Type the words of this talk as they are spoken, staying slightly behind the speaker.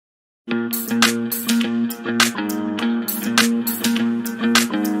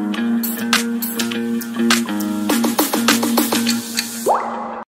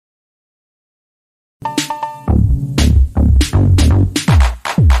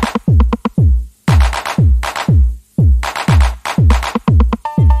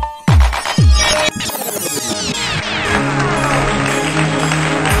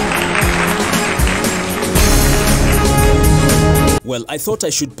Well, I thought I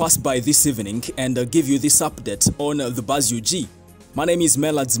should pass by this evening and give you this update on the Buzz UG. My name is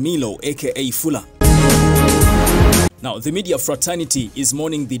Melads Milo, aka Fuller. Now, the media fraternity is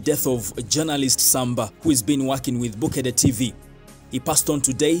mourning the death of journalist Samba, who has been working with Bukede TV. He passed on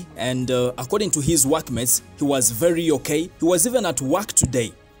today, and according to his workmates, he was very okay. He was even at work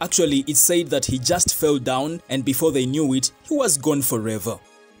today. Actually, it's said that he just fell down, and before they knew it, he was gone forever.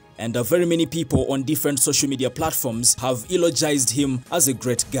 And very many people on different social media platforms have eulogized him as a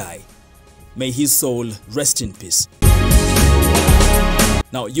great guy. May his soul rest in peace.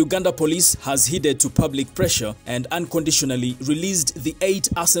 Now, Uganda Police has heeded to public pressure and unconditionally released the 8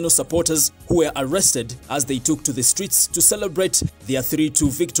 Arsenal supporters who were arrested as they took to the streets to celebrate their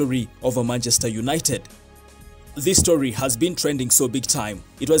 3-2 victory over Manchester United. This story has been trending so big time.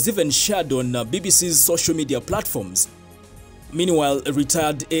 It was even shared on BBC's social media platforms. Meanwhile,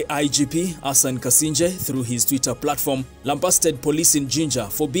 retired AIGP Asan Kasinje, through his Twitter platform, lambasted police in Jinja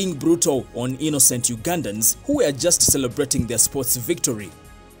for being brutal on innocent Ugandans who were just celebrating their sports victory.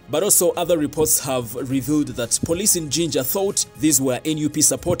 But also other reports have revealed that police in Jinja thought these were NUP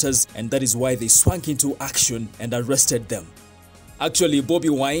supporters, and that is why they swung into action and arrested them. Actually, Bobi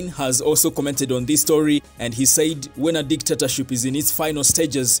Wine has also commented on this story, and he said when a dictatorship is in its final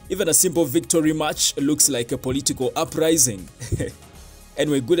stages, even a simple victory match looks like a political uprising.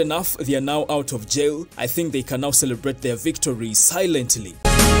 Anyway, good enough, they are now out of jail. I think they can now celebrate their victory silently.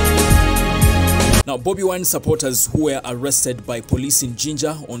 Now, Bobi Wine supporters who were arrested by police in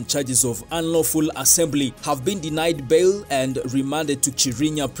Jinja on charges of unlawful assembly have been denied bail and remanded to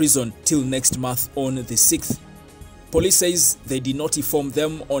Chirinya prison till next month on the 6th. Police says they did not inform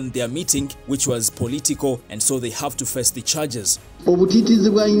them on their meeting, which was political, and so they have to face the charges.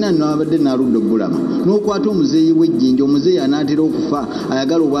 Obutitizibwa ina n'abadde n'aludde oggulama n'okwata omuzeeyi w'ejjinja omuzeeyi anaatera okufa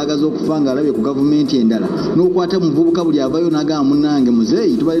ayagala obwagazi okufa ng'alabye ku gavumenti endala n'okwata muvubuka buli avayo n'agamba munnange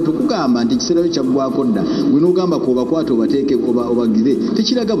muzeeyi tubale tukugamba nti ekiseera kyaggwako dda gwe n'ogamba k'obakwata obateeke obagire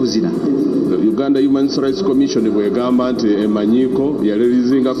tekiraga buzira. Uganda Human Rights Commission bw'egamba nti emanyiiko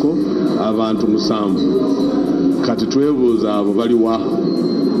yalelizingako abantu 7 kati twebuuza abo baliwa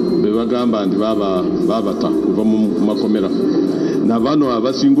bebagamba nti babata kuva mu makomera na bano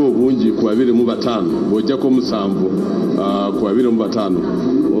abasinga obungi ku 25 bw'ojjako 7 ku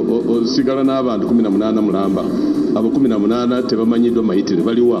 25 osigala n'abantu 18 mulamba abo 18 tebamanyiddwa mayitire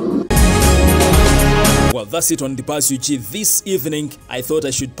baliwa. Well, that's it on the Buzz UG this evening. I thought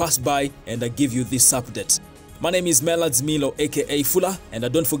I should pass by and give you this update. My name is Melads Milo, aka Fuller, and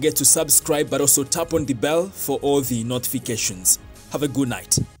don't forget to subscribe but also tap on the bell for all the notifications. Have a good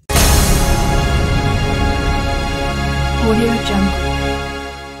night. Audio Jungle.